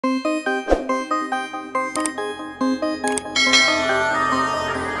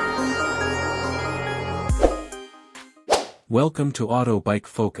Welcome to Auto Bike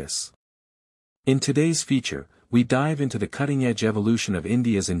Focus. In today's feature, we dive into the cutting-edge evolution of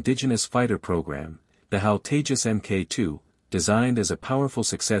India's indigenous fighter program, the HAL Tejas Mk2, designed as a powerful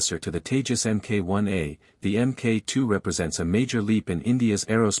successor to the Tejas Mk1A. The Mk2 represents a major leap in India's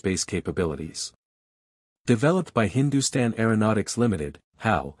aerospace capabilities. Developed by Hindustan Aeronautics Limited,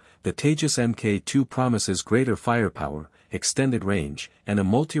 HAL, the Tejas Mk2 promises greater firepower, extended range, and a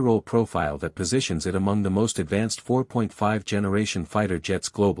multi-role profile that positions it among the most advanced 4.5 generation fighter jets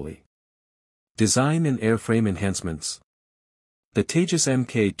globally. Design and airframe enhancements. The Tejas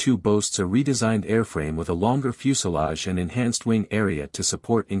Mk2 boasts a redesigned airframe with a longer fuselage and enhanced wing area to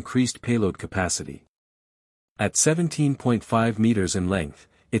support increased payload capacity. At 17.5 meters in length,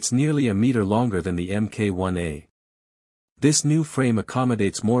 it's nearly a meter longer than the Mk1A. This new frame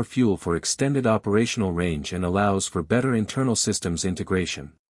accommodates more fuel for extended operational range and allows for better internal systems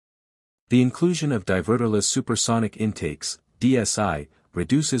integration. The inclusion of diverterless supersonic intakes, DSI,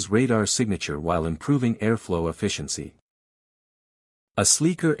 reduces radar signature while improving airflow efficiency. A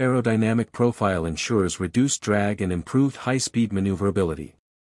sleeker aerodynamic profile ensures reduced drag and improved high-speed maneuverability.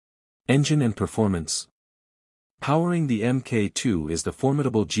 Engine and performance. Powering the Mk2 is the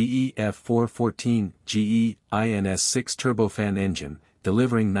formidable GE F414 GE INS6 turbofan engine,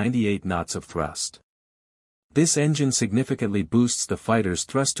 delivering 98 knots of thrust. This engine significantly boosts the fighter's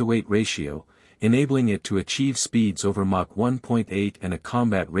thrust-to-weight ratio, enabling it to achieve speeds over Mach 1.8 and a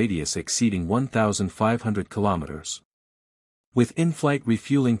combat radius exceeding 1,500 kilometers. With in-flight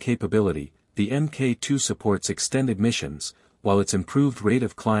refueling capability, the Mk2 supports extended missions, while its improved rate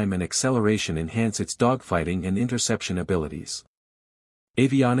of climb and acceleration enhance its dogfighting and interception abilities.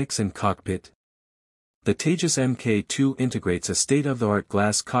 Avionics and cockpit. The Tejas Mk2 integrates a state-of-the-art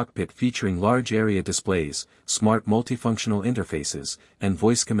glass cockpit featuring large area displays, smart multifunctional interfaces, and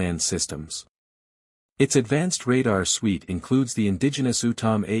voice command systems. Its advanced radar suite includes the indigenous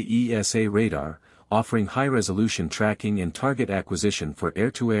UTOM AESA radar, offering high-resolution tracking and target acquisition for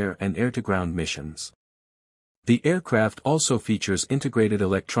air-to-air and air-to-ground missions. The aircraft also features integrated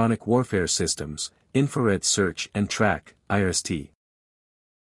electronic warfare systems, infrared search and track, IRST,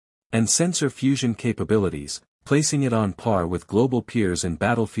 and sensor fusion capabilities, placing it on par with global peers in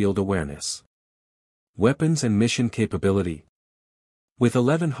battlefield awareness. Weapons and mission capability. With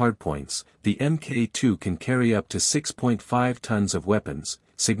 11 hardpoints, the Mk2 can carry up to 6.5 tons of weapons,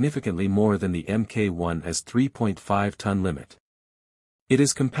 significantly more than the Mk1's 3.5-ton limit. It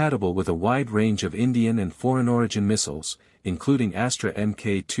is compatible with a wide range of Indian and foreign origin missiles, including Astra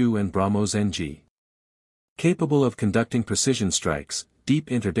Mk2 and BrahMos NG. Capable of conducting precision strikes, deep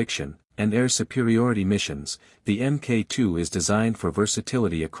interdiction, and air superiority missions, the Mk2 is designed for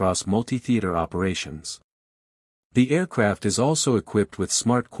versatility across multi-theater operations. The aircraft is also equipped with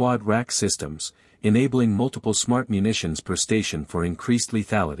smart quad rack systems, enabling multiple smart munitions per station for increased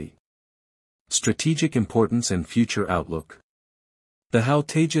lethality. Strategic importance and future outlook. The HAL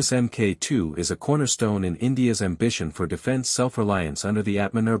Tejas Mk2 is a cornerstone in India's ambition for defense self-reliance under the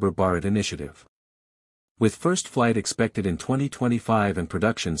Atmanirbhar Bharat initiative. With first flight expected in 2025 and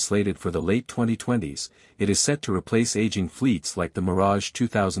production slated for the late 2020s, it is set to replace aging fleets like the Mirage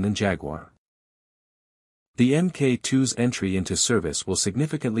 2000 and Jaguar. The Mk2's entry into service will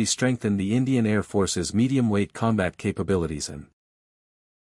significantly strengthen the Indian Air Force's medium-weight combat capabilities and